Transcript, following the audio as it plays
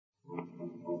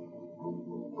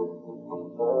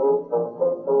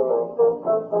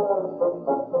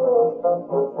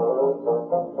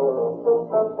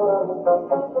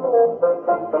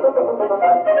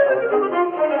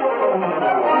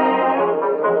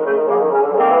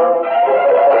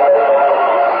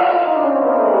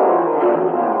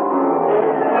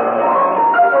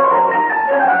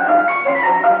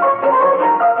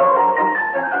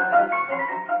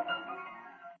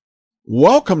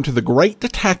Welcome to the Great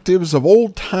Detectives of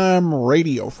Old Time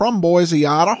Radio. From Boise,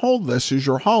 Idaho, this is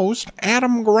your host,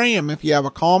 Adam Graham. If you have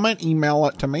a comment, email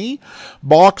it to me,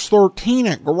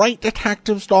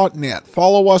 box13@greatdetectives.net.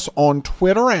 Follow us on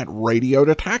Twitter at Radio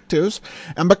Detectives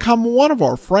and become one of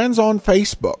our friends on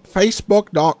Facebook,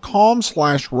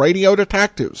 facebook.com/Radio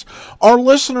Detectives. Our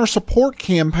listener support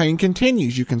campaign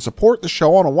continues. You can support the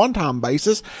show on a one-time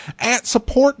basis at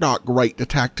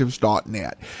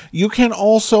support.greatdetectives.net. You can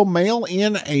also mail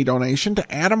in a donation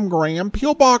to Adam Graham,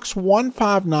 P.O. Box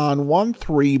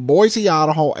 15913, Boise,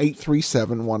 Idaho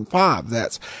 83715.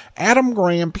 That's Adam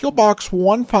Graham, P.O. Box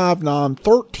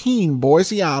 15913,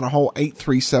 Boise, Idaho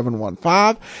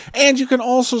 83715. And you can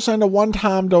also send a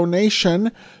one-time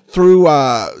donation through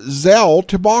Zelle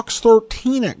to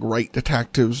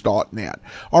box13@greatdetectives.net.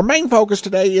 Our main focus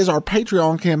today is our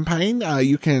Patreon campaign.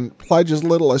 You can pledge as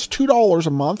little as $2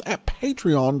 a month at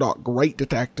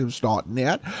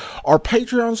patreon.greatdetectives.net. Our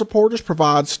Patreon supporters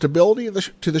provide stability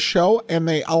to the show, and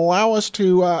they allow us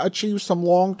to achieve some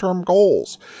long-term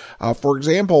goals. For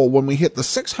example, when we hit the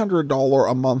 $600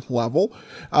 a month level,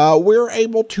 we're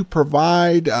able to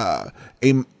provide a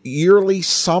yearly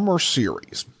summer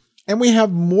series. And we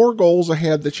have more goals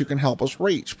ahead that you can help us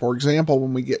reach. For example,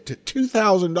 when we get to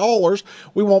 $2,000,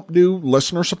 we won't do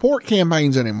listener support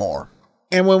campaigns anymore.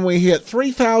 And when we hit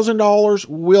 $3,000,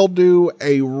 we'll do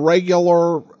a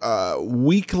regular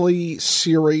weekly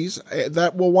series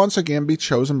that will once again be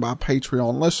chosen by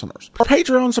Patreon listeners. Our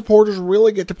Patreon supporters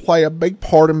really get to play a big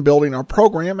part in building our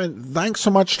program, and thanks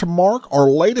so much to Mark, our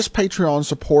latest Patreon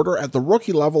supporter at the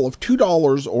rookie level of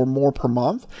 $2 or more per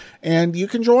month. And you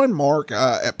can join Mark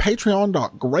at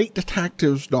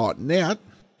patreon.greatdetectives.net.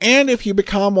 And if you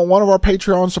become one of our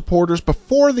Patreon supporters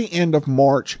before the end of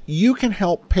March, you can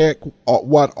help pick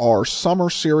what our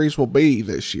summer series will be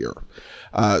this year.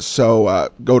 So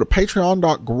go to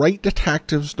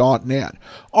patreon.greatdetectives.net.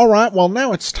 All right, well,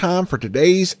 now it's time for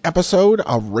today's episode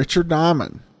of Richard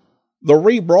Diamond. The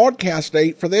rebroadcast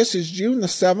date for this is June the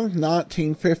 7th,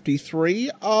 1953,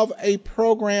 of a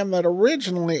program that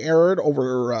originally aired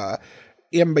over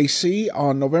NBC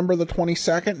on November the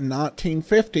 22nd,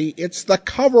 1950. It's the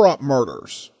Cover-Up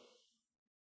Murders.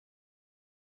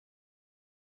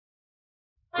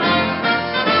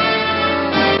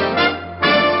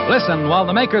 Listen while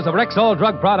the makers of Rexall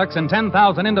drug products and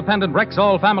 10,000 independent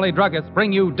Rexall family druggists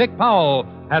bring you Dick Powell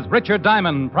as Richard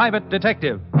Diamond, private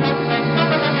detective.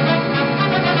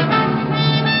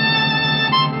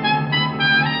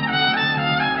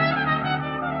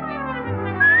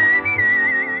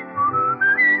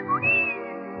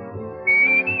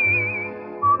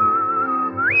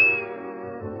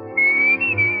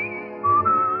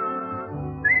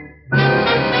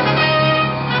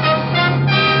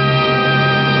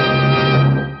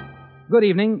 Good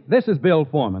evening. This is Bill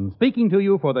Foreman speaking to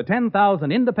you for the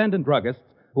 10,000 independent druggists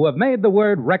who have made the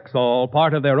word Rexall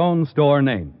part of their own store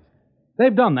names.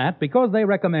 They've done that because they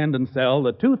recommend and sell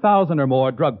the 2,000 or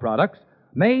more drug products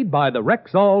made by the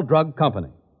Rexall Drug Company.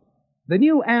 The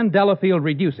new Ann Delafield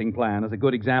reducing plan is a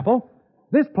good example.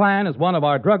 This plan is one of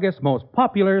our druggists' most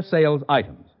popular sales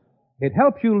items. It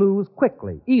helps you lose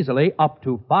quickly, easily, up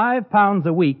to 5 pounds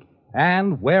a week,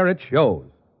 and where it shows.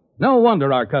 No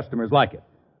wonder our customers like it.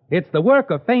 It's the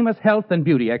work of famous health and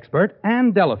beauty expert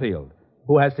Ann Delafield,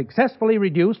 who has successfully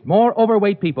reduced more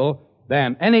overweight people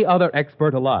than any other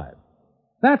expert alive.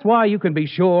 That's why you can be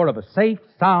sure of a safe,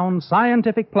 sound,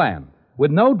 scientific plan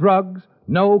with no drugs,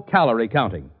 no calorie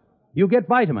counting. You get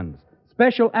vitamins,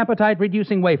 special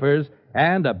appetite-reducing wafers,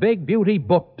 and a big beauty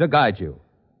book to guide you.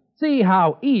 See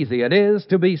how easy it is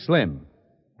to be slim.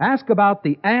 Ask about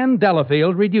the Ann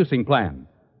Delafield reducing plan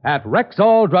at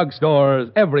Rexall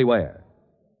drugstores everywhere.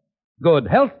 Good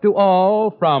health to all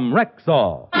from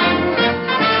Rexall.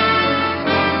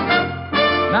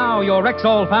 Now, your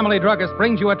Rexall family druggist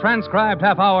brings you a transcribed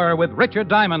half hour with Richard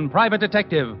Diamond, private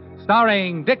detective,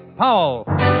 starring Dick Powell.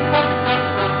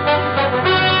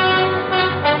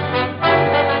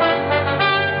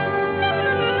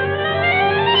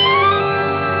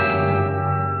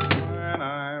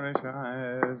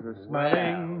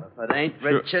 If it ain't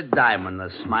Richard Diamond, the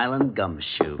smiling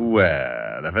gumshoe.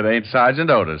 Well, if it ain't Sergeant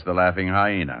Otis, the laughing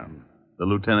hyena. The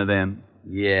lieutenant in?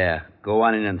 Yeah, go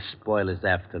on in and spoil his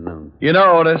afternoon. You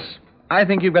know, Otis, I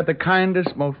think you've got the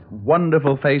kindest, most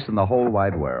wonderful face in the whole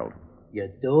wide world. You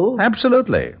do?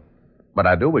 Absolutely. But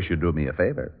I do wish you'd do me a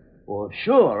favor. Well,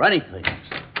 sure, anything.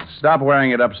 Stop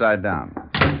wearing it upside down.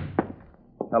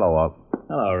 Hello, Walt.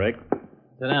 Hello, Rick.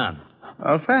 Sit down.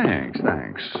 Oh, thanks.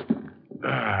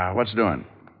 What's doing?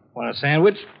 Want a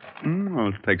sandwich?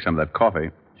 I'll take some of that coffee.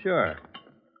 Sure.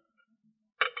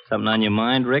 Something on your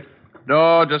mind, Rick?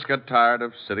 No, just got tired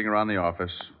of sitting around the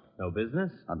office. No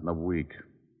business? Not in a week.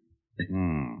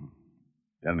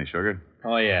 Got any sugar?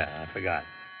 Oh, yeah, I forgot.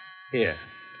 Here.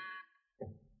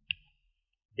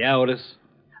 Yeah, Otis?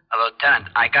 Lieutenant,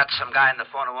 I got some guy on the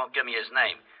phone who won't give me his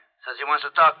name. Says he wants to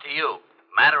talk to you.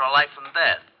 Matter of life and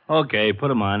death. Okay, put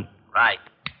him on. Right.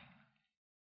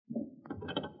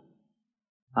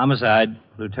 Homicide,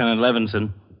 Lieutenant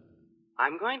Levinson.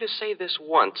 I'm going to say this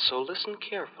once, so listen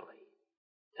carefully.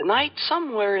 Tonight,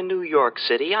 somewhere in New York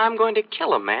City, I'm going to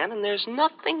kill a man, and there's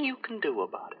nothing you can do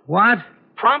about it. What?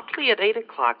 Promptly at 8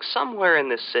 o'clock, somewhere in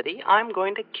this city, I'm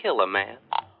going to kill a man.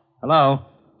 Hello?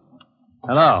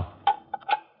 Hello?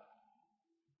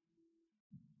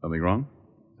 Something wrong?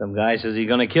 Some guy says he's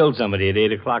going to kill somebody at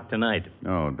 8 o'clock tonight.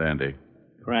 Oh, dandy.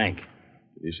 Crank.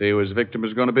 Did he say who his victim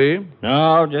is going to be?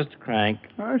 No, just a crank.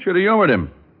 I should have humored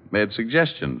him. Made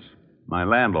suggestions. My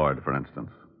landlord, for instance.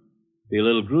 Be a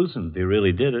little gruesome if he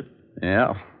really did it.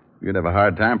 Yeah. You'd have a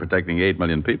hard time protecting 8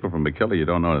 million people from a killer you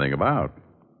don't know anything about.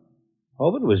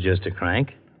 Hope it was just a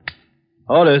crank.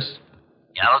 Otis,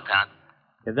 Yeah, Lieutenant.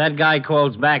 if that guy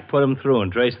calls back, put him through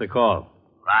and trace the call.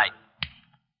 Right.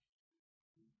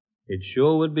 It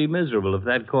sure would be miserable if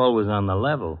that call was on the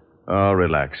level. Oh,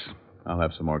 relax. I'll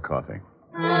have some more coffee.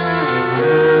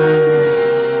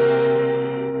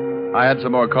 I had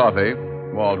some more coffee.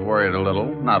 Walt worried a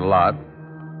little, not a lot,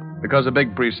 because the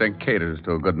big precinct caters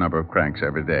to a good number of cranks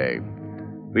every day.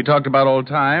 We talked about old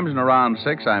times, and around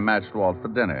 6, I matched Walt for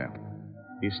dinner.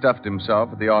 He stuffed himself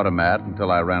at the automat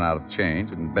until I ran out of change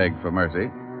and begged for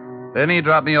mercy. Then he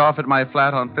dropped me off at my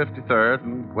flat on 53rd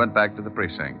and went back to the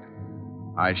precinct.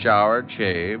 I showered,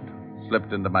 shaved,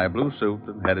 slipped into my blue suit,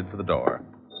 and headed for the door.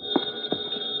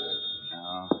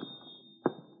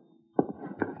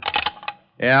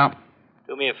 Yeah.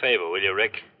 Do me a favor, will you,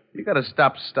 Rick? You got to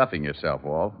stop stuffing yourself,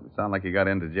 Walt. You sound like you got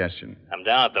indigestion. I'm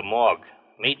down at the morgue.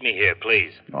 Meet me here,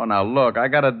 please. Oh, now look, I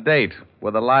got a date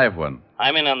with a live one.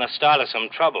 I'm in on the start of some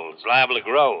trouble. It's liable to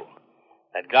grow.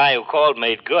 That guy who called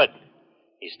made good.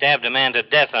 He stabbed a man to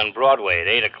death on Broadway at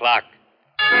 8 o'clock.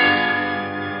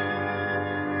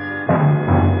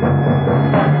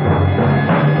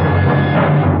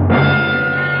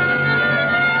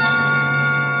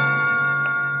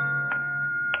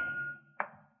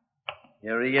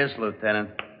 Here he is, Lieutenant.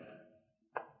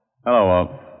 Hello,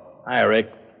 Walt. Hi, Rick.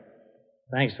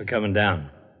 Thanks for coming down.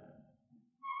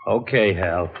 Okay,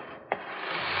 Hal.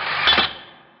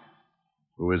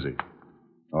 Who is he?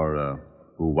 Or,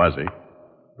 who was he?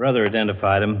 Brother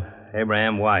identified him.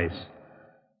 Abraham Weiss.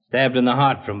 Stabbed in the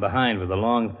heart from behind with a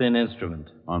long, thin instrument.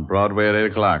 On Broadway at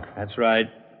 8 o'clock. That's right.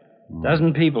 A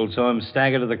dozen people saw him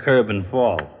stagger to the curb and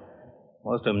fall.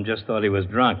 Most of them just thought he was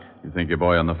drunk. You think your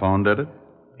boy on the phone did it?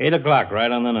 8 o'clock,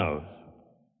 right on the nose.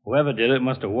 Whoever did it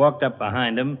must have walked up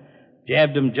behind him,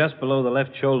 jabbed him just below the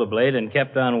left shoulder blade, and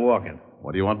kept on walking.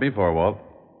 What do you want me for, Walt?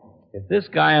 If this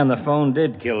guy on the phone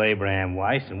did kill Abraham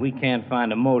Weiss and we can't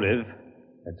find a motive,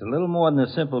 it's a little more than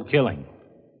a simple killing.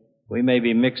 We may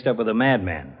be mixed up with a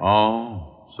madman.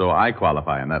 Oh, so I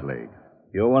qualify in that league.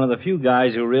 You're one of the few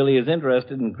guys who really is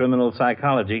interested in criminal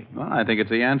psychology. Well, I think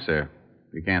it's the answer.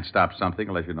 You can't stop something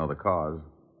unless you know the cause.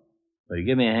 So you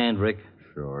give me a hand, Rick?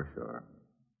 Sure.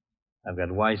 I've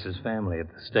got Weiss's family at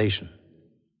the station.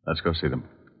 Let's go see them.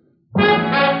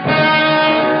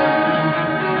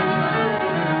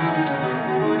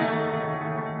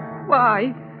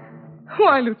 Why?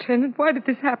 Why, Lieutenant? Why did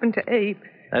this happen to Abe?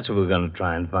 That's what we're going to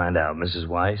try and find out, Mrs.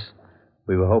 Weiss.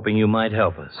 We were hoping you might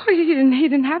help us. Oh, he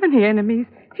didn't have any enemies.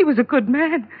 He was a good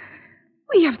man.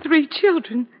 We have 3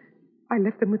 children. I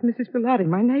left them with Mrs. Bilotti,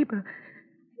 my neighbor.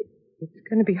 It's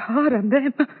going to be hard on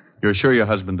them. You're sure your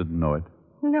husband didn't know it?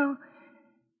 No.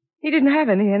 He didn't have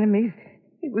any enemies.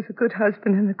 He was a good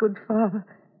husband and a good father.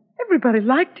 Everybody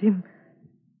liked him.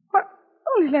 Why,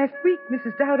 only last week,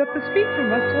 Mrs. Dowd up the street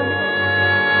from us told me...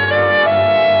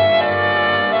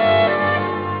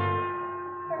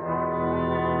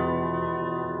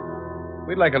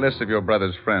 We'd like a list of your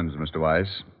brother's friends, Mr.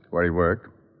 Weiss. Where he worked,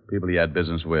 people he had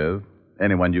business with,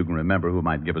 anyone you can remember who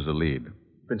might give us a lead.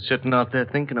 Been sitting out there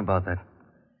thinking about that.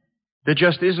 There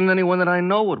just isn't anyone that I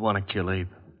know would want to kill Abe.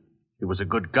 He was a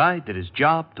good guy, did his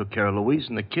job, took care of Louise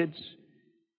and the kids.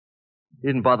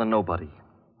 Didn't bother nobody.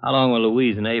 How long were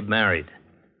Louise and Abe married?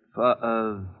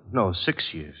 6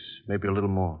 years, maybe a little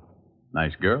more.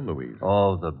 Nice girl, Louise.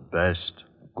 Oh, the best.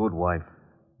 Good wife.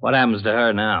 What happens to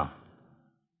her now?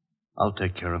 I'll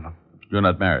take care of her. You're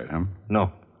not married, huh?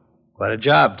 No. Quite a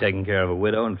job taking care of a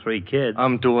widow and 3 kids.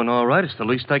 I'm doing all right. It's the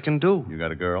least I can do. You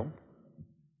got a girl?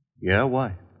 Yeah,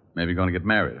 why? Maybe going to get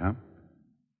married, huh?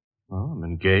 Well, I'm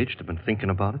engaged. I've been thinking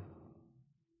about it.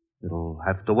 It'll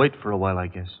have to wait for a while, I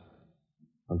guess.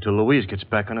 Until Louise gets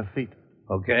back on her feet.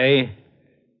 Okay.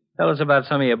 Tell us about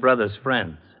some of your brother's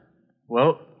friends.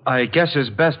 Well, I guess his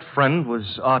best friend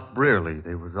was Art Brearley.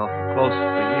 They was awful close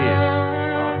for years.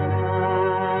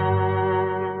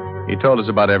 He told us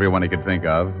about everyone he could think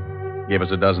of, gave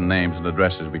us a dozen names and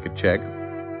addresses we could check.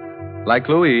 Like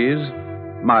Louise,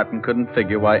 Martin couldn't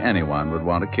figure why anyone would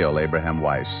want to kill Abraham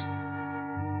Weiss.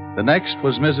 The next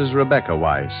was Mrs. Rebecca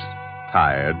Weiss,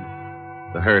 tired,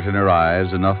 the hurt in her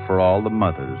eyes enough for all the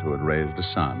mothers who had raised a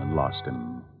son and lost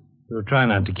him. We'll try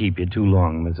not to keep you too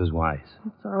long, Mrs. Weiss.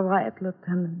 It's all right,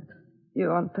 Lieutenant. You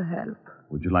want to help?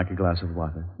 Would you like a glass of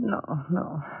water? No.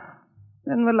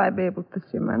 When will I be able to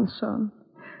see Manson?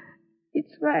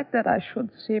 It's right that I should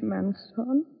see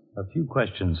Manson. A few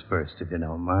questions first, if you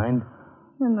don't mind.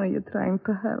 I know you're trying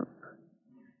to help.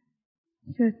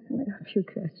 Just a few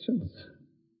questions.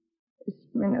 As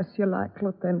many as you like,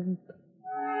 Lieutenant.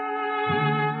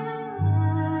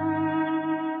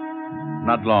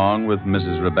 Not long with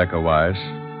Mrs. Rebecca Weiss.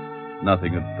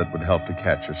 Nothing that would help to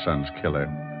catch her son's killer.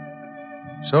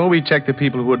 So we checked the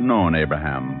people who had known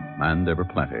Abraham, and there were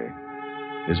plenty.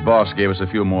 His boss gave us a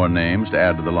few more names to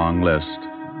add to the long list.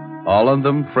 All of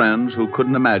them friends who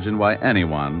couldn't imagine why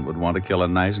anyone would want to kill a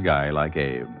nice guy like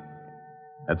Abe.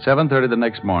 At 7:30 the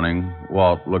next morning,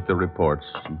 Walt looked at reports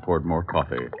and poured more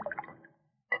coffee.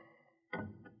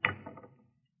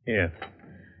 Here.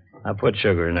 I'll put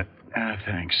sugar in it.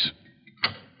 Thanks.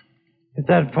 If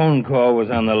that phone call was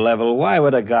on the level, why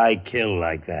would a guy kill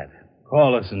like that?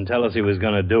 Call us and tell us he was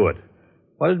going to do it.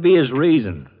 What'd be his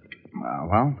reason?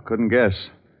 Well, couldn't guess.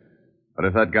 But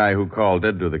if that guy who called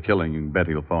did do the killing, you can bet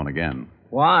he'll phone again.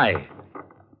 Why?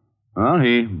 Well,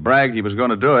 he bragged he was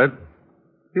going to do it.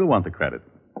 He'll want the credit.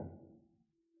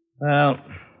 Well,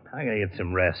 I gotta get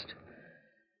some rest.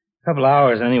 A couple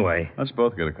hours anyway. Let's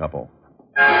both get a couple.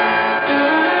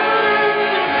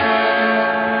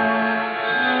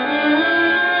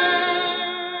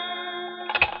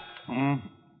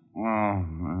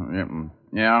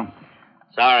 Yeah?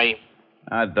 Sorry.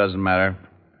 That doesn't matter.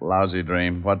 Lousy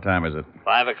dream. What time is it?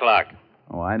 5 o'clock.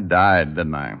 Oh, I died,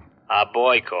 didn't I? Our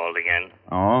boy called again.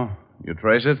 Oh? You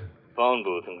trace it? Phone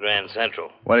booth in Grand Central.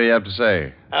 What do you have to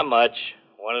say? Not much.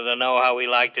 Wanted to know how we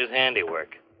liked his handiwork.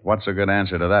 What's a good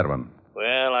answer to that one?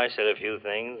 Well, I said a few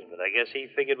things, but I guess he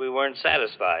figured we weren't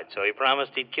satisfied, so he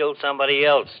promised he'd kill somebody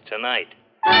else tonight.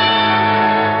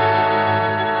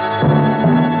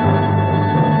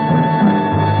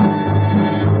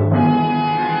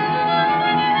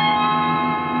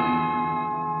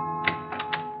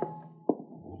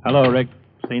 Hello, Rick.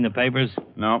 Seen the papers?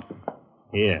 No.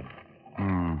 Here.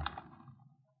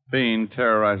 Fiend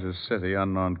terrorizes city.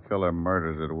 Unknown killer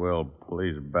murders at will.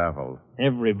 Police baffled.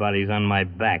 Everybody's on my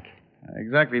back.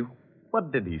 Exactly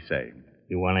what did he say?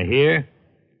 You want to hear?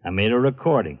 I made a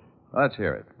recording. Let's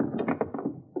hear it.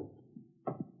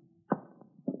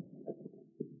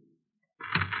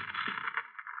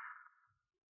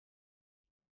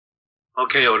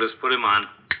 Okay, Otis, put him on.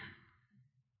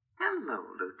 Hello,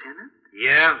 Lieutenant.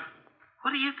 Yeah?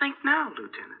 What do you think now,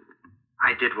 Lieutenant?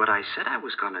 I did what I said I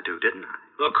was going to do, didn't I?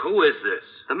 Look, who is this?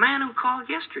 The man who called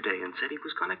yesterday and said he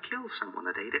was going to kill someone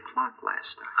at 8 o'clock last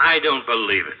night. I don't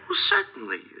believe it. Well,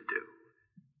 certainly you do.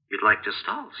 You'd like to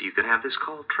stall so you could have this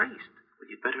call traced. Well,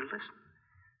 you'd better listen.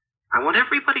 I want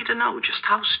everybody to know just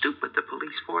how stupid the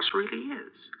police force really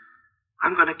is.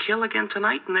 I'm going to kill again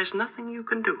tonight, and there's nothing you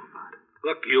can do about it.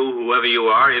 Look, you, whoever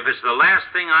you are, if it's the last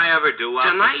thing I ever do,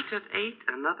 I'll... Tonight at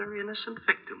 8, another innocent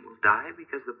victim will die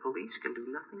because the police can do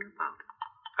nothing about it.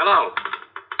 Hello.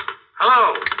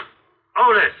 Hello.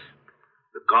 Otis.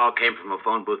 The call came from a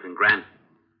phone booth in Grand.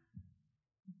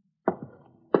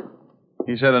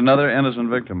 He said another innocent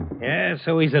victim. Yeah,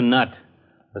 so he's a nut.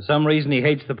 For some reason, he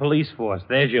hates the police force.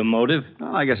 There's your motive.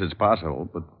 Well, I guess it's possible,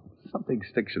 but something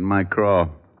sticks in my craw.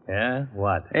 Yeah?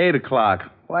 What? 8 o'clock.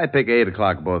 Why pick 8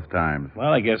 o'clock both times?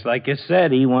 Well, I guess, like you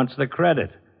said, he wants the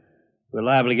credit. We're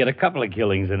liable to get a couple of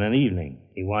killings in an evening.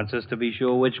 He wants us to be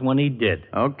sure which one he did.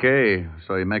 Okay,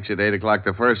 so he makes it 8 o'clock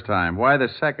the first time. Why the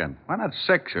second? Why not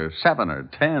 6 or 7 or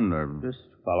 10 or... Just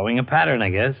following a pattern, I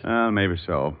guess. Maybe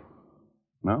so.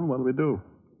 Well, what'll we do?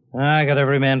 I got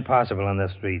every man possible on the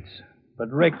streets. But,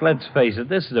 Rick, let's face it,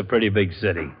 this is a pretty big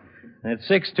city. And at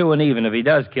 6-2 and even, if he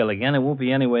does kill again, it won't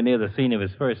be anywhere near the scene of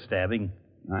his first stabbing.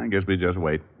 I guess we just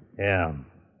wait. Yeah.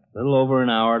 A little over an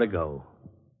hour to go.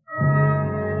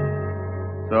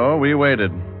 So we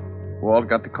waited. Walt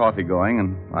got the coffee going,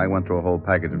 and I went through a whole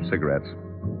package of cigarettes.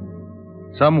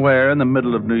 Somewhere in the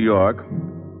middle of New York,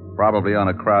 probably on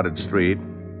a crowded street,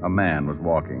 a man was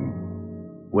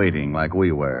walking, waiting like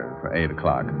we were for 8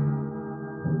 o'clock,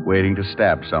 waiting to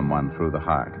stab someone through the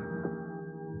heart.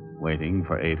 waiting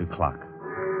for 8 o'clock.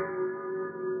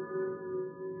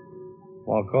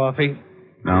 Want coffee?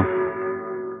 No.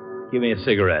 Give me a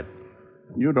cigarette.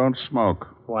 You don't smoke.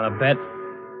 Want a bet?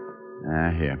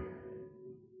 Here.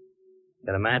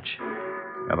 Got a match?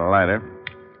 Got a lighter.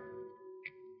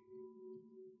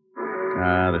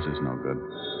 This is no good.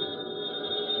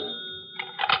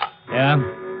 Yeah?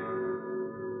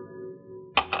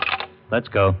 Let's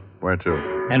go. Where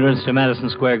to? Entrance to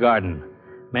Madison Square Garden.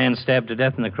 Man stabbed to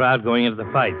death in the crowd going into the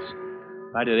fights.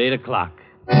 Right at 8 o'clock.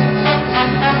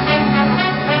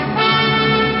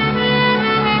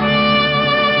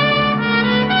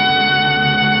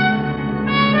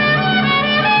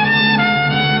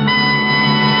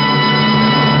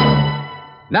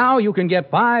 Now you can get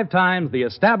 5 times the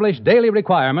established daily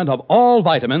requirement of all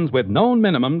vitamins with known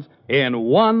minimums in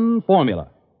one formula.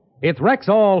 It's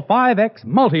Rexall 5X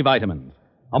Multivitamins,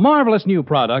 a marvelous new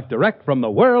product direct from the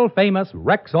world-famous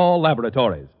Rexall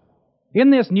Laboratories. In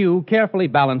this new, carefully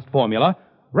balanced formula,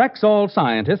 Rexall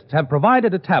scientists have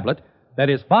provided a tablet that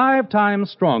is 5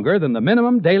 times stronger than the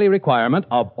minimum daily requirement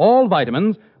of all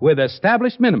vitamins with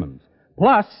established minimums,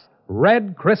 plus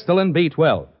red crystalline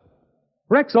B12.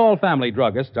 Rexall family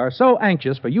druggists are so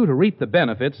anxious for you to reap the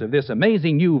benefits of this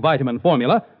amazing new vitamin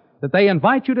formula that they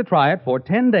invite you to try it for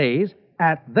 10 days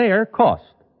at their cost.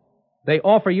 They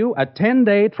offer you a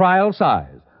 10-day trial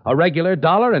size, a regular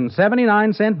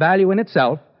 $1.79 value in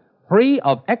itself, free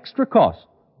of extra cost,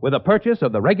 with a purchase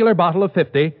of the regular bottle of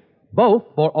 50, both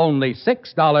for only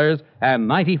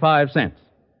 $6.95.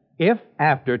 If,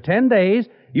 after 10 days,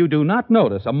 you do not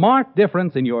notice a marked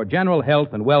difference in your general health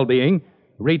and well-being,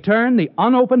 return the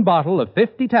unopened bottle of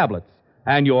 50 tablets,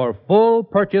 and your full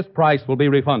purchase price will be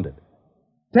refunded.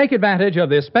 Take advantage of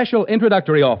this special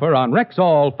introductory offer on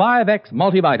Rexall 5X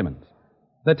Multivitamins,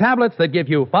 the tablets that give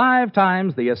you 5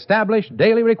 times the established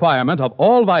daily requirement of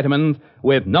all vitamins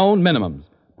with known minimums,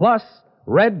 plus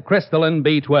red crystalline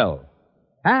B12.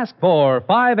 Ask for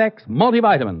 5X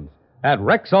Multivitamins at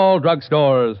Rexall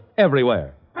drugstores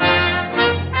everywhere.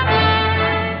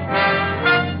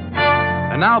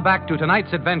 And now back to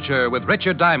tonight's adventure with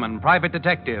Richard Diamond, Private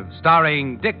Detective,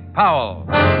 starring Dick Powell.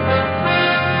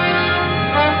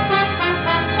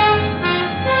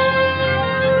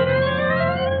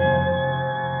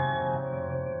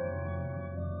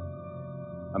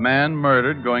 A man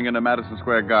murdered going into Madison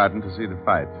Square Garden to see the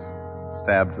fights.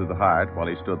 Stabbed through the heart while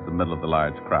he stood in the middle of the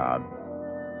large crowd.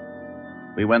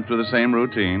 We went through the same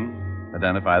routine,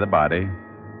 identify the body,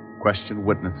 question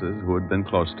witnesses who had been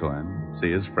close to him,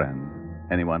 see his friends,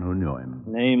 anyone who knew him.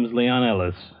 Name's Leon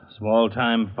Ellis,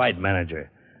 small-time fight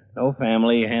manager. No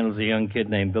family, handles a young kid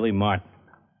named Billy Martin.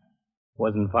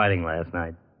 Wasn't fighting last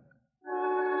night.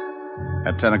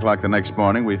 At 10 o'clock the next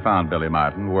morning, we found Billy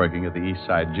Martin working at the East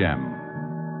Side Gym.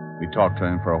 We talked to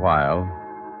him for a while,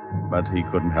 but he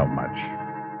couldn't help much.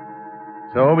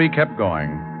 So we kept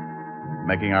going,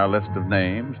 making our list of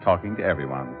names, talking to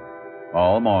everyone,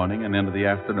 all morning and into the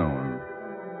afternoon.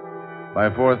 By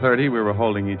 4:30, we were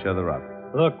holding each other up.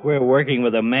 Look, we're working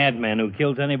with a madman who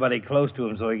kills anybody close to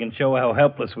him so he can show how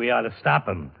helpless we are to stop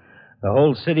him. The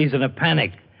whole city's in a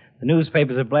panic. The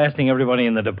newspapers are blasting everybody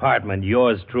in the department,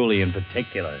 yours truly in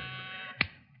particular.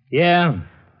 Yeah?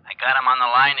 I got him on the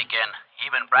line again. He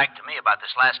even bragged to me about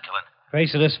this last killing.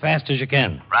 Trace it as fast as you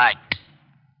can. Right.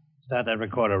 Start that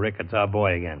recorder, Rick. It's our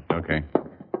boy again. Okay.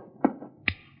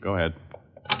 Go ahead.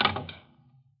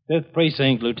 5th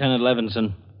Precinct, Lieutenant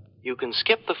Levinson. You can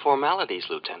skip the formalities,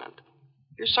 Lieutenant.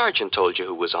 Your sergeant told you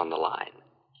who was on the line.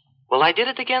 Well, I did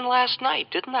it again last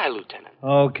night, didn't I, Lieutenant?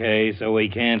 Okay, so we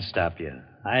can't stop you.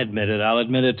 I admit it. I'll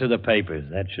admit it to the papers.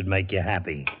 That should make you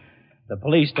happy. The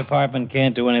police department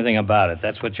can't do anything about it.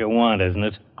 That's what you want, isn't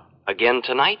it? Again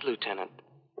tonight, Lieutenant.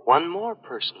 One more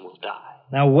person will die.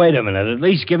 Now, wait a minute. At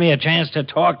least give me a chance to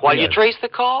talk to While you. you trace the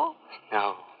call?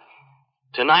 No.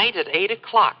 Tonight at 8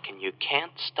 o'clock, and you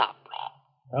can't stop me.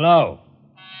 Hello?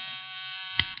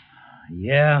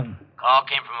 Yeah? Call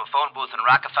came from a phone booth in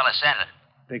Rockefeller Center.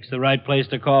 Pick's the right place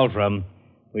to call from.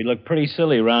 We look pretty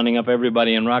silly rounding up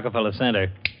everybody in Rockefeller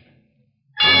Center.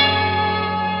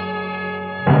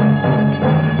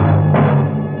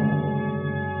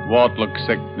 Walt looked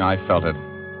sick, and I felt it.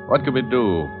 What could we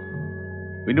do?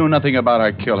 We knew nothing about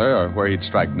our killer or where he'd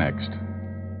strike next.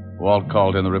 Walt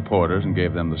called in the reporters and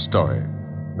gave them the story.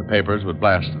 The papers would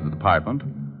blast the department,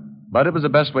 but it was the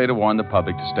best way to warn the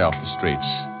public to stay off the streets.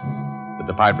 The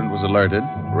department was alerted,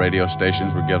 radio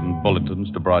stations were given bulletins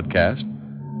to broadcast,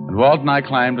 and Walt and I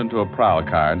climbed into a prowl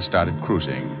car and started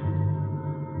cruising.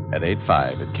 At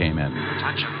 8:05, it came in.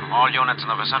 Attention, all units in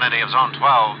the vicinity of Zone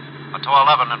 12. A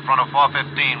 211 in front of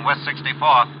 415 West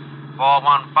 64th.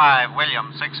 415, William,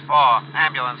 64.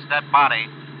 Ambulance, dead body.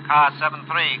 Car 73,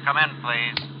 come in,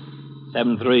 please.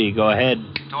 7-3, go ahead.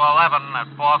 211 at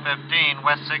 415,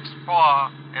 West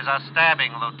 64 is a stabbing,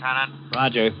 Lieutenant.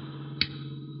 Roger.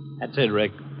 That's it,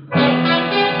 Rick.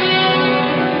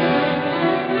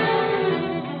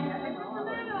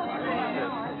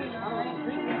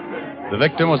 The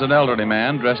victim was an elderly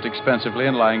man dressed expensively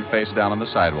and lying face down on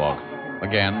the sidewalk.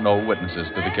 Again, no witnesses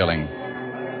to the killing.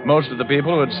 Most of the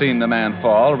people who had seen the man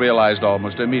fall realized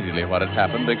almost immediately what had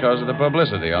happened because of the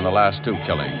publicity on the last two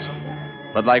killings.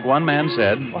 But like one man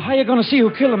said... Well, how are you going to see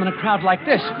who killed him in a crowd like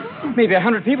this? Maybe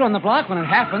 100 people on the block when it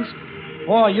happens.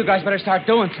 Oh, you guys better start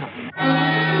doing something.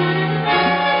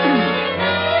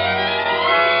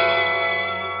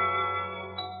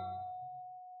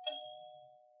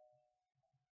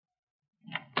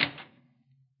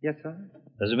 Yes, sir?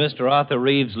 Does Mr. Arthur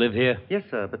Reeves live here? Yes,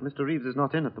 sir, but Mr. Reeves is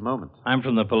not in at the moment. I'm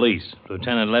from the police.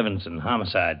 Lieutenant Levinson,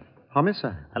 homicide.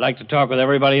 Homicide? I'd like to talk with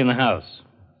everybody in the house.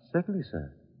 Certainly,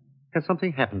 sir. Has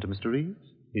something happened to Mr. Reeves?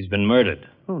 He's been murdered.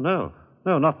 Oh, no.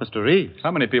 No, not Mr. Reeves.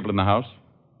 How many people in the house?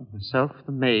 Myself,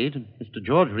 the maid, and Mr.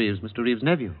 George Reeves, Mr. Reeves'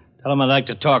 nephew. Tell him I'd like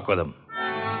to talk with him.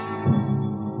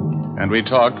 And we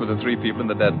talked with the three people in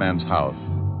the dead man's house.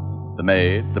 The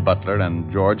maid, the butler,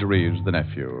 and George Reeves, the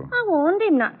nephew. I warned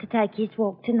him not to take his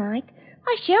walk tonight.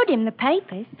 I showed him the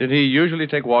papers. Did he usually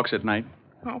take walks at night?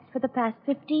 Has for the past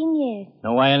 15 years.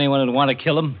 Know why anyone would want to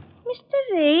kill him?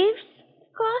 Mr. Reeves?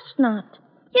 Of course not.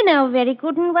 You know very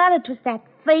good and well it was that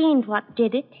fiend what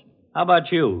did it. How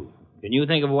about you? Can you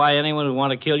think of why anyone would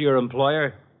want to kill your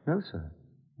employer? No, sir.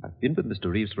 I've been with Mr.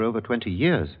 Reeves for over 20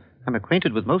 years. I'm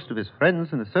acquainted with most of his friends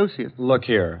and associates. Look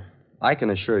here. I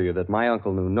can assure you that my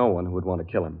uncle knew no one who would want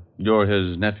to kill him. You're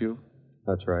his nephew?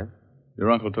 That's right. Your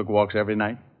uncle took walks every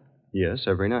night? Yes,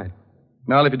 every night.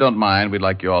 Well, if you don't mind, we'd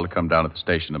like you all to come down to the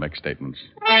station to make statements.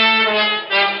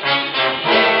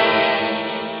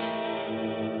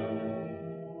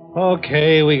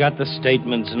 Okay, we got the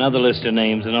statements, another list of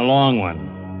names, and a long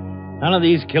one. None of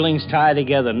these killings tie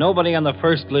together. Nobody on the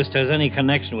first list has any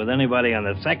connection with anybody on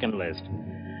the second list.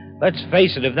 Let's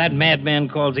face it, if that madman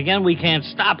calls again, we can't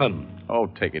stop him. Oh,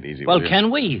 take it easy, Well, will you? can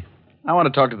we? I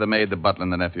want to talk to the maid, the butler,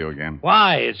 and the nephew again.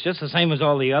 Why? It's just the same as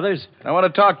all the others. I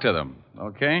want to talk to them,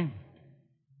 okay?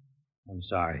 I'm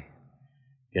sorry.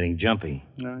 Getting jumpy.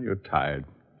 No, you're tired.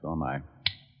 So am I.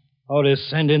 Otis,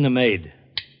 send in the maid.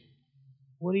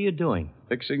 What are you doing?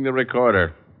 Fixing the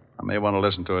recorder. I may want to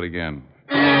listen to it again.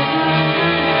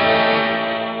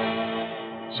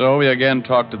 So we again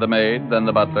talked to the maid, then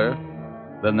the butler,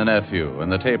 then the nephew,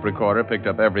 and the tape recorder picked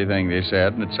up everything they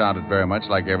said, and it sounded very much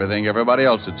like everything everybody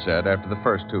else had said after the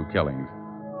first two killings.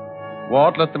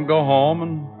 Walt let them go home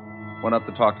and went up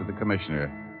to talk to the commissioner.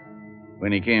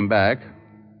 When he came back,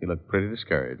 he looked pretty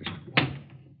discouraged.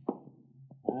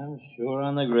 I'm sure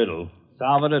on the griddle.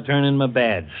 Salvador, turn in my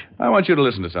badge. I want you to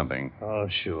listen to something. Oh,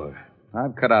 sure.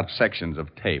 I've cut out sections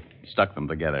of tape, stuck them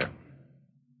together.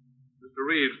 Mr.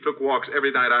 Reeves took walks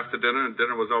every night after dinner, and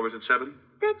dinner was always at 7?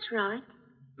 That's right.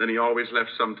 Then he always left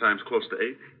sometimes close to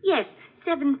 8? Yes,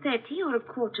 7:30 or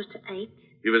 7:45.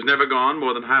 He was never gone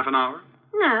more than half an hour?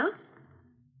 No.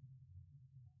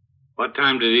 What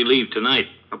time did he leave tonight?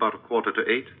 About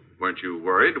 7:45. Weren't you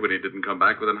worried when he didn't come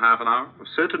back within half an hour? Well,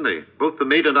 certainly. Both the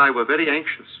maid and I were very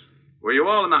anxious. Were you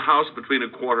all in the house between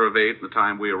 7:45 and the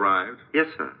time we arrived? Yes,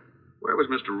 sir. Where was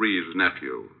Mr. Reeves'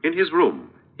 nephew? In his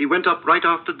room. He went up right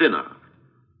after dinner.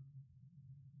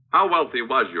 How wealthy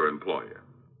was your employer?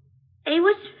 He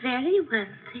was very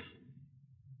wealthy.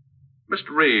 Mr.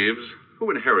 Reeves,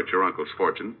 who inherits your uncle's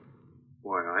fortune?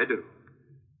 Why, I do.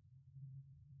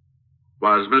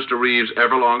 Was Mr. Reeves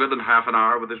ever longer than half an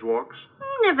hour with his walks?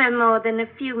 Never more than a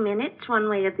few minutes, one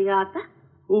way or the other.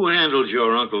 Who handles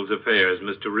your uncle's affairs,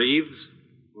 Mr. Reeves?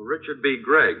 Well, Richard B.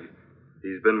 Gregg.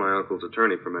 He's been my uncle's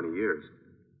attorney for many years.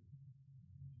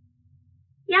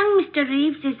 Young Mr.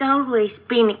 Reeves has always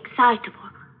been excitable.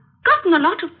 Gotten a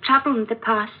lot of trouble in the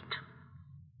past.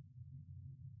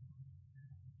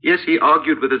 Yes, he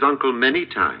argued with his uncle many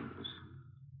times.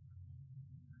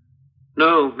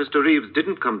 No, Mr. Reeves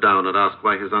didn't come down and ask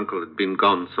why his uncle had been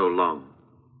gone so long.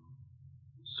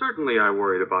 Certainly I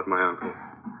worried about my uncle,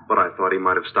 but I thought he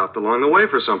might have stopped along the way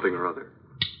for something or other.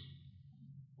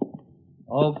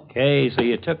 Okay, so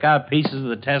you took out pieces of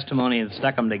the testimony and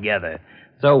stuck them together.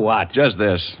 So what? Just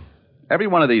this. Every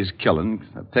one of these killings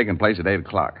have taken place at 8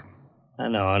 o'clock. I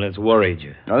know, and it's worried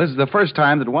you. Now, this is the first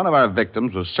time that one of our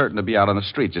victims was certain to be out on the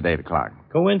streets at 8 o'clock.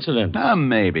 Coincidence.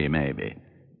 Maybe.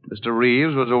 Mr.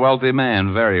 Reeves was a wealthy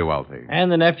man, very wealthy.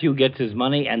 And the nephew gets his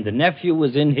money, and the nephew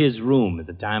was in his room at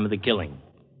the time of the killing.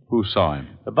 Who saw him?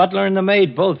 The butler and the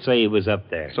maid both say he was up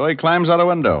there. So he climbs out a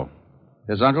window.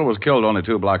 His uncle was killed only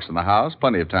 2 blocks from the house.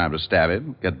 Plenty of time to stab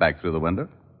him, get back through the window.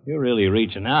 You're really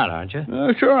reaching out, aren't you?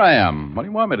 Sure I am. What do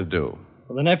you want me to do?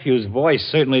 Well, the nephew's voice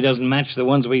certainly doesn't match the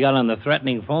ones we got on the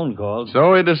threatening phone calls.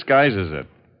 So he disguises it.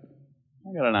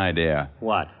 I got an idea.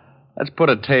 What? Let's put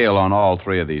a tail on all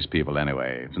 3 of these people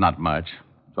anyway. It's not much.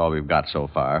 It's all we've got so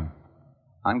far.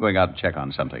 I'm going out to check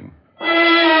on something.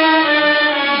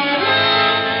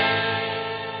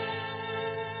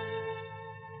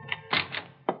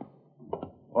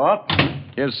 What?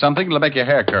 Here's something that'll make your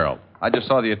hair curl. I just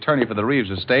saw the attorney for the Reeves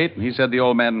estate, and he said the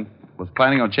old man was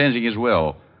planning on changing his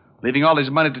will, leaving all his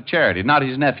money to charity, not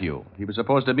his nephew. He was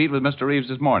supposed to meet with Mr. Reeves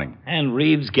this morning. And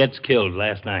Reeves gets killed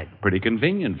last night. Pretty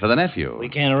convenient for the nephew. We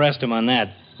can't arrest him on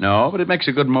that. No, but it makes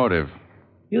a good motive.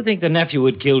 You think the nephew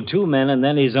would kill 2 men and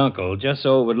then his uncle, just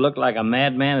so it would look like a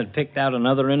madman had picked out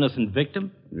another innocent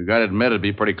victim? You gotta admit it'd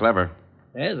be pretty clever.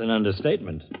 There's an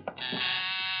understatement.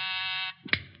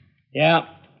 Yeah.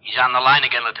 He's on the line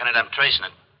again, Lieutenant. I'm tracing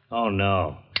it. Oh,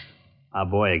 no. Our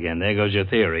boy again. There goes your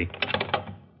theory.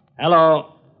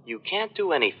 Hello. You can't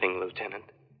do anything, Lieutenant.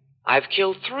 I've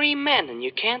killed 3 men, and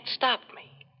you can't stop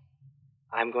me.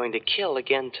 I'm going to kill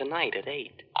again tonight at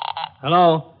 8.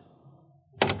 Hello.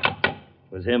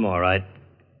 It was him, all right.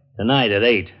 Tonight at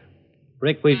 8.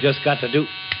 Rick, we've just got to do...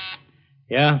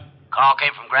 Yeah? Call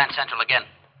came from Grand Central again.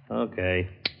 Okay.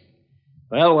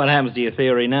 Well, what happens to your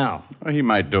theory now? Well, he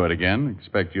might do it again.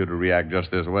 Expect you to react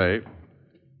just this way.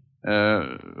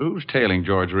 Who's tailing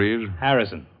George Reeves?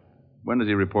 Harrison. When does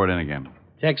he report in again?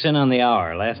 Checks in on the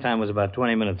hour. Last time was about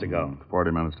 20 minutes ago.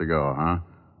 40 minutes to go, huh?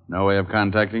 No way of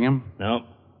contacting him? No.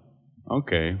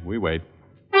 Okay, we wait.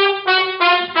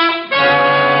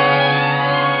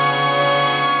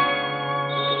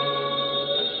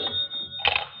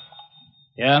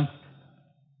 Yeah?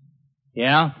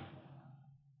 Yeah?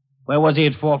 Where was he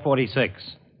at 446?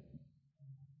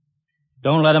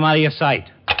 Don't let him out of your sight.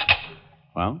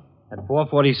 Well? At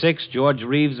 446, George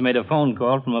Reeves made a phone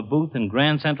call from a booth in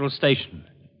Grand Central Station.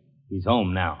 He's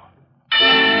home now.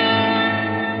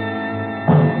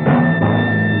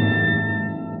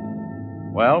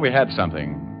 Well, we had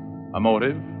something. A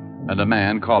motive and a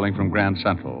man calling from Grand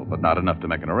Central, but not enough to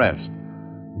make an arrest.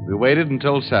 We waited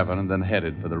until 7 and then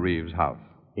headed for the Reeves house.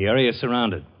 The area is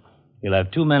surrounded. He'll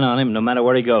have 2 men on him no matter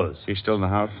where he goes. He's still in the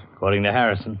house? According to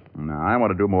Harrison. No, I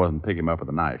want to do more than pick him up with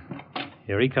a knife.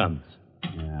 Here he comes.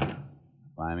 Yeah.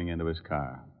 Climbing into his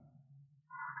car.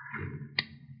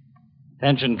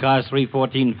 Attention, cars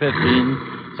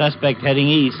 31415. Suspect heading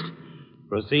east.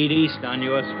 Proceed east on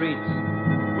your streets.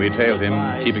 We tailed him,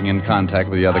 keeping in contact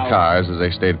with the other cars as they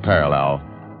stayed parallel.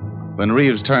 When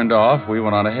Reeves turned off, we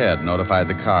went on ahead, notified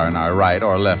the car in our right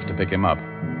or left to pick him up.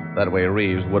 That way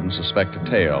Reeves wouldn't suspect a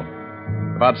tail.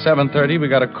 About 7:30, we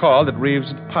got a call that Reeves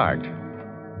had parked.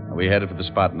 We headed for the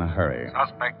spot in a hurry.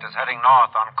 Suspect is heading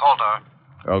north on Calder.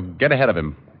 Well, get ahead of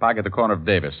him. Park at the corner of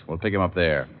Davis. We'll pick him up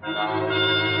there.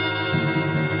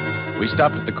 We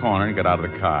stopped at the corner and got out of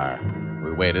the car.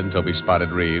 We waited until we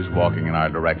spotted Reeves walking in our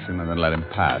direction and then let him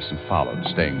pass and followed,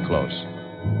 staying close.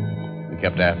 We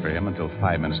kept after him until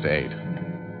 5 minutes to 8.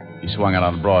 He swung out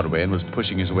on Broadway and was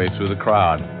pushing his way through the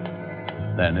crowd.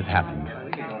 Then it happened.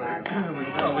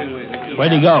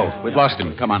 Where'd he go? We've lost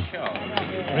him. Come on.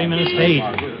 3 minutes to 8.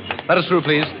 Let us through,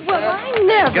 please. Well, I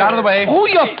never... Get out of the way. Oh,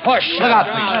 you push. Look out,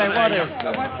 please.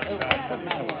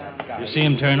 You see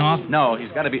him turn off? No,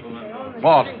 he's got to be...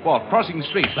 Walt, crossing the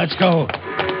street. Let's go.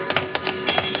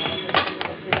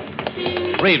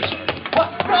 Reeves. What?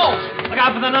 No! Look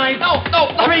out for the knife. No.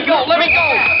 Let me go.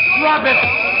 Drop it.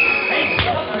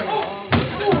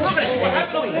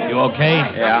 You okay?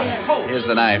 Yeah. Here's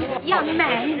the knife. Young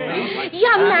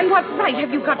man, what right have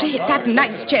you got to hit that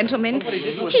nice gentleman?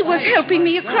 He was helping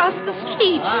me across the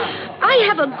street. I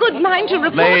have a good mind to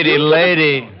report you...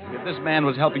 Lady. If this man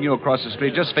was helping you across the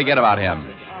street, just forget about him.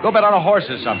 Go bet on a horse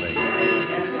or something.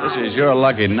 This is your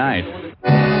lucky night.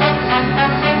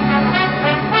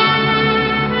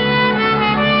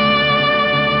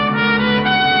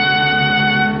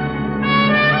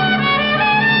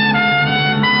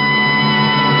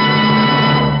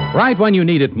 Right when you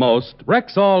need it most,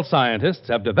 Rexall scientists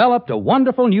have developed a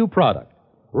wonderful new product,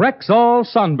 Rexall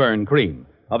Sunburn Cream,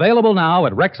 available now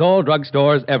at Rexall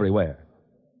drugstores everywhere.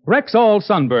 Rexall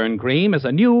Sunburn Cream is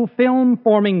a new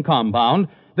film-forming compound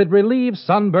that relieves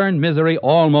sunburn misery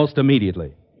almost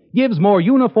immediately, gives more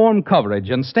uniform coverage,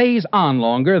 and stays on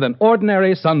longer than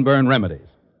ordinary sunburn remedies.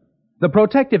 The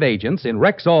protective agents in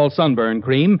Rexall Sunburn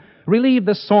Cream relieve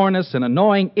the soreness and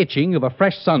annoying itching of a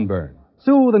fresh sunburn,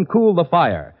 soothe and cool the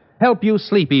fire, help you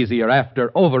sleep easier after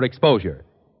overexposure.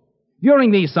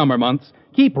 During these summer months,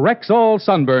 keep Rexall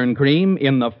Sunburn Cream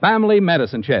in the family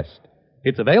medicine chest.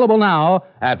 It's available now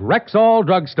at Rexall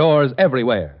drugstores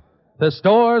everywhere. The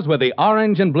stores with the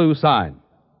orange and blue sign.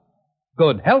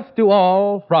 Good health to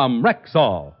all from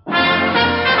Rexall.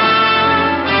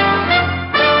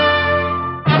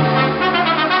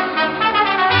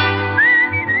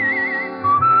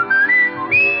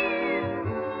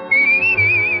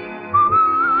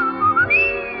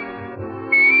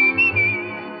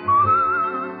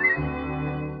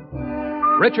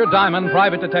 Richard Diamond,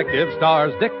 Private Detective,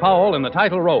 stars Dick Powell in the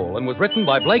title role and was written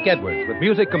by Blake Edwards with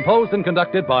music composed and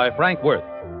conducted by Frank Worth.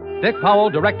 Dick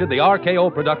Powell directed the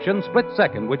RKO production Split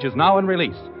Second, which is now in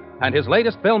release, and his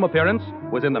latest film appearance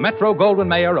was in the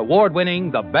Metro-Goldwyn-Mayer award-winning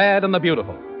The Bad and the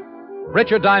Beautiful.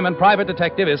 Richard Diamond, Private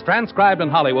Detective is transcribed in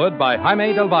Hollywood by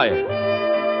Jaime Del Valle.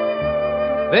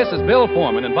 This is Bill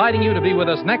Foreman inviting you to be with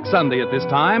us next Sunday at this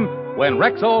time when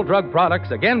Rexall Drug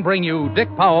Products again bring you Dick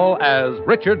Powell as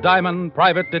Richard Diamond,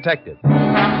 Private Detective.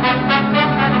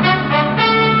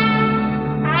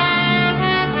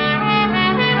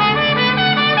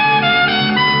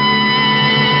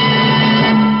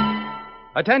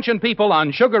 Attention people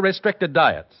on sugar-restricted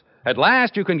diets. At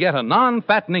last you can get a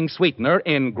non-fattening sweetener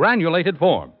in granulated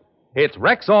form. It's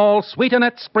Rexall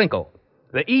Sweetenette Sprinkle,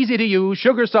 the easy-to-use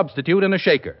sugar substitute in a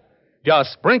shaker.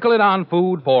 Just sprinkle it on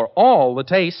food for all the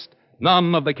taste,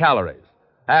 none of the calories.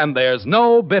 And there's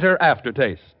no bitter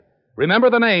aftertaste.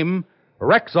 Remember the name,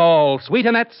 Rexall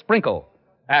Sweetenette Sprinkle,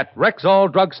 at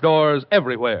Rexall drugstores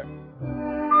everywhere.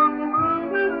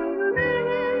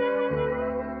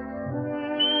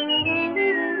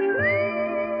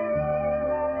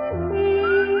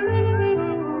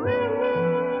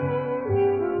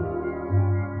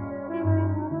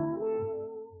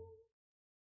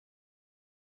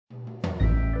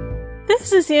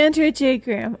 This is Andrea J.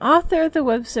 Graham, author of the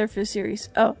Web Surfer series.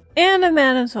 Oh, and a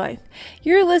Madam's Wife.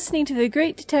 You're listening to the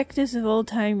Great Detectives of Old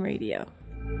Time Radio.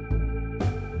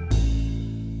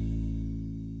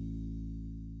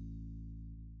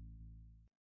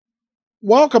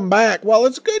 Welcome back. Well,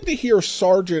 it's good to hear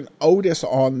Sergeant Otis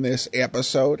on this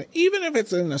episode, even if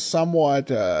it's in a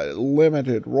somewhat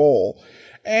limited role.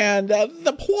 And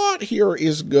the plot here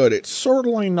is good. It's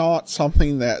certainly not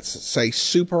something that's, say,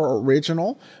 super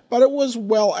original, but it was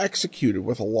well executed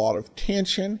with a lot of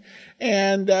tension,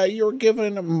 and you're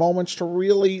given moments to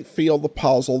really feel the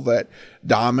puzzle that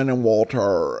Diamond and Walter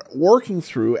are working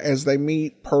through as they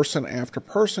meet person after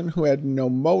person who had no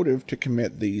motive to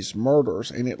commit these murders,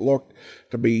 and it looked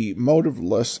to be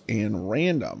motiveless and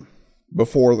random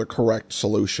before the correct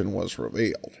solution was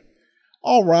revealed.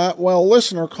 All right, well,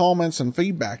 listener comments and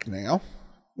feedback now.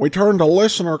 We turn to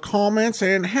listener comments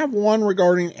and have one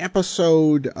regarding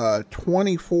episode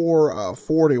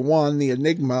 2441, The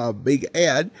Enigma of Big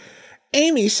Ed.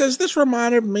 Amy says, this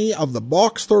reminded me of the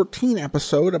Box 13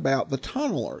 episode about the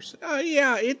tunnelers.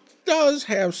 Yeah, it does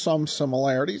have some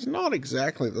similarities. Not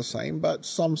exactly the same, but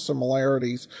some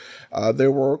similarities.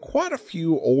 There were quite a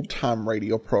few old-time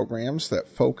radio programs that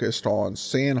focused on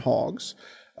sandhogs.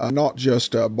 Not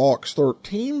just Box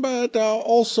 13, but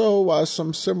also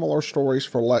some similar stories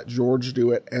for Let George Do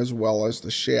It, as well as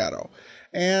The Shadow.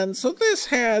 And so this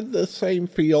had the same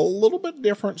feel, a little bit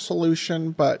different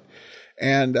solution,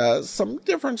 and some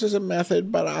differences in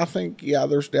method, but I think, yeah,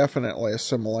 there's definitely a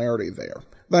similarity there.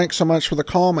 Thanks so much for the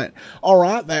comment. All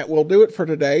right, that will do it for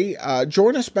today.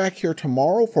 Join us back here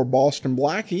tomorrow for Boston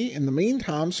Blackie. In the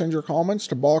meantime, send your comments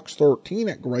to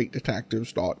box13 at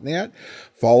greatdetectives.net.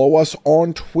 Follow us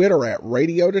on Twitter at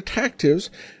Radio Detectives.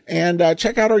 And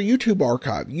check out our YouTube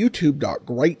archive,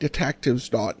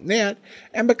 youtube.greatdetectives.net.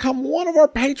 And become one of our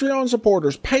Patreon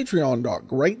supporters,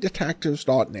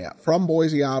 patreon.greatdetectives.net. From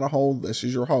Boise, Idaho, this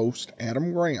is your host,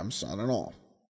 Adam Graham, signing off.